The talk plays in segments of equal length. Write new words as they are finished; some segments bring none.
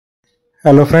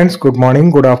Hello friends, good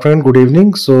morning, good afternoon, good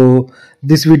evening. So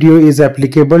this video is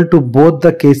applicable to both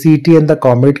the Kcet and the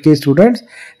Comedk students,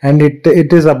 and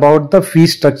it is about the fee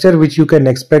structure which you can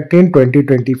expect in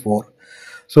 2024.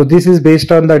 So this is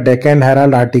based on the Deccan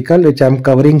Herald article which I am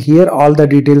covering here. All the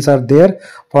details are there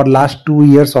for last 2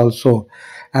 years also.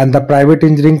 And the private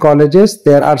engineering colleges,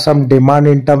 there are some demand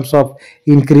in terms of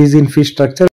increase in fee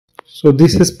structure. So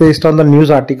this is based on the news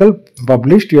article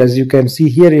published, as you can see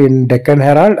here in Deccan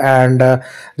Herald, and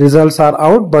results are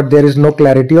out, but there is no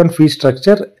clarity on fee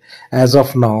structure as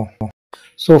of now.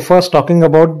 So first, talking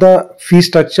about the fee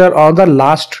structure on the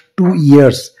last 2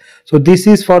 years. So this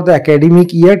is for the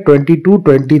academic year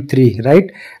 22-23,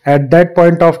 right? At that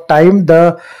point of time,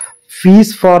 the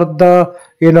fees for the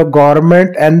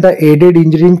government and the aided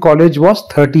engineering college was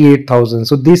 38,000.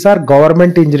 So these are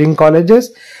government engineering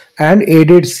colleges and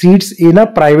aided seats in a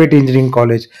private engineering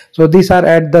college. So these are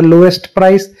at the lowest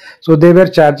price. So they were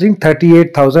charging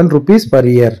 38,000 rupees per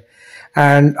year.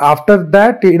 And after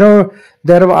that,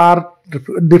 there are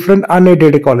different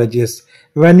unaided colleges.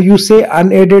 When you say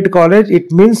unaided college,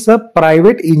 it means the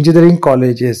private engineering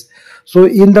colleges. So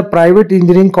in the private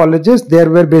engineering colleges, there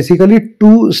were basically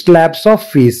two slabs of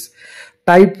fees.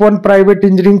 Type 1 private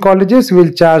engineering colleges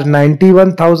will charge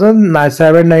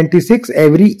 91,796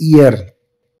 every year.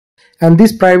 And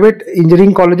these private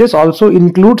engineering colleges also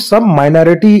include some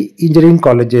minority engineering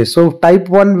colleges. So type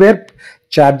 1 were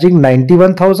charging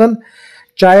 91,000.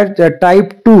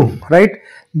 Type 2, right?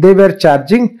 They were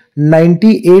charging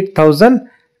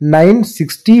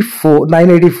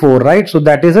 98,984, right? So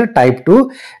that is a type 2.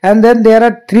 And then there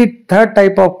are third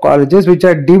type of colleges which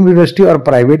are deemed university or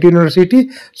private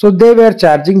university. So they were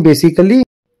charging basically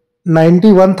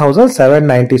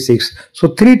 91,796.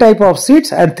 So three type of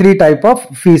seats and three type of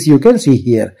fees you can see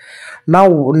here. Now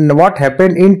what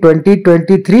happened in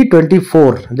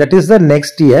 2023-24, that is the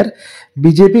next year,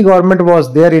 BJP government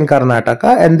was there in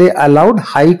Karnataka and they allowed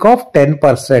hike of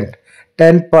 10%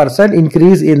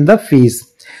 increase in the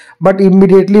fees. But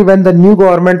immediately when the new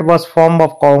government was formed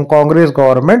of Congress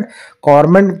government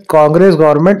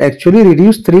actually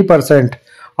reduced 3%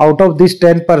 out of this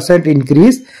 10%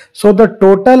 increase. So the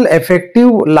total effective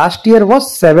last year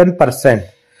was 7%.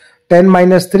 10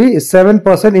 minus 3 is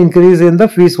 7% increase in the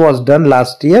fees was done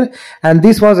last year, and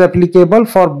this was applicable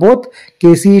for both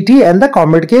Kcet and the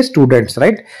Comedk students,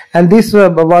 right? And this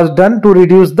was done to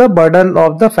reduce the burden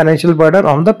of the financial burden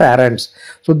on the parents.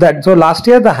 So last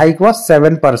year the hike was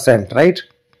 7%, right?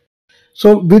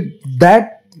 So with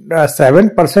that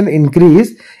 7%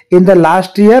 increase in the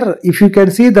last year, if you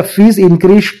can see, the fees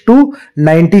increased to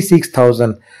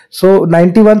 96,000. So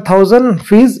 91,000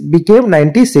 fees became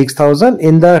 96,000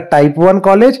 in the type 1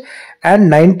 college, and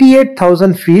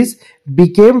 98,000 fees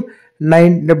became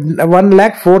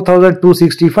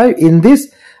 1,04,265 in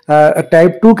this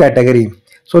type 2 category.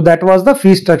 So that was the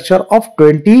fee structure of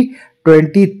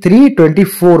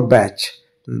 2023-24 batch,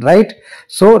 right?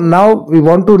 So now we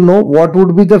want to know what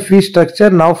would be the fee structure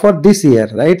now for this year,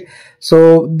 right?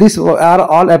 So these are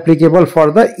all applicable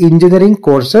for the engineering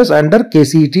courses under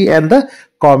Kcet and the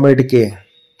Comedk.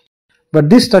 But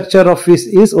this structure of fees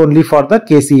is only for the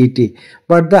Kcet.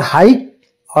 But the hike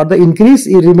or the increase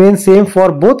remains same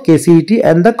for both Kcet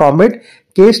and the Comedk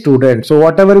student. So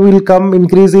whatever will come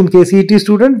increase in Kcet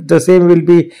student, the same will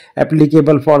be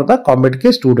applicable for the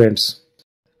Comedk students.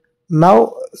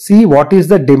 Now see what is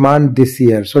the demand this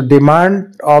year. So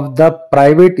demand of the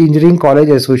Private Engineering College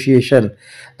Association.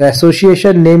 The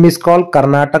association name is called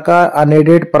Karnataka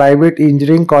Unaided Private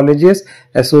Engineering Colleges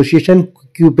Association,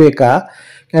 Kcet.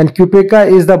 And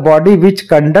Kcet is the body which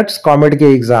conducts Comedk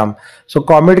exam. So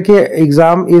Comedk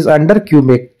exam is under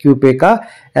Kcet,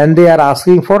 and they are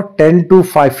asking for 10 to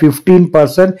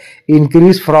 15%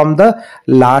 increase from the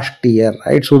last year,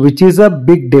 right? So which is a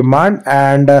big demand,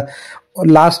 and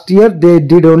last year they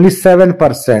did only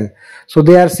 7%. So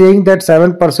they are saying that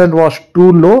 7% was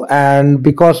too low, and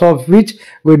because of which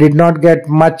we did not get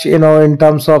much in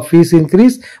terms of fees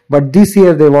increase. But this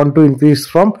year they want to increase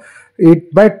from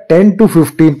it by 10 to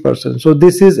 15%. So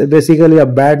this is basically a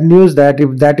bad news, that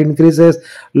if that increases,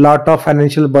 lot of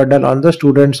financial burden on the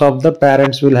students of the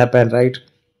parents will happen, right?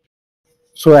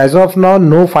 So as of now,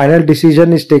 no final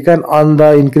decision is taken on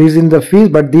the increase in the fees,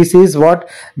 but this is what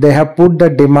they have put the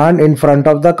demand in front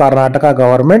of the Karnataka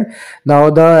government. Now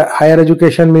the Higher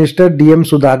Education Minister M.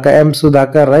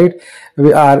 Sudhakar, right,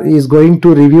 is going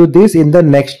to review this in the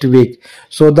next week.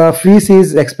 So the fees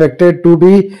is expected to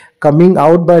be coming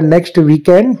out by next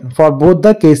weekend for both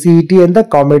the Kcet and the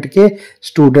Comedk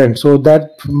students. So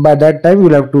that by that time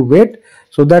we'll have to wait.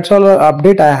 So that's all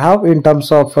update I have in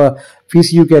terms of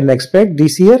fees you can expect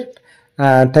this year.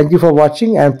 Thank you for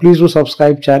watching, and please do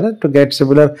subscribe channel to get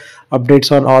similar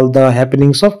updates on all the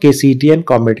happenings of KCET and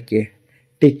Comedk.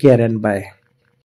 Take care and bye.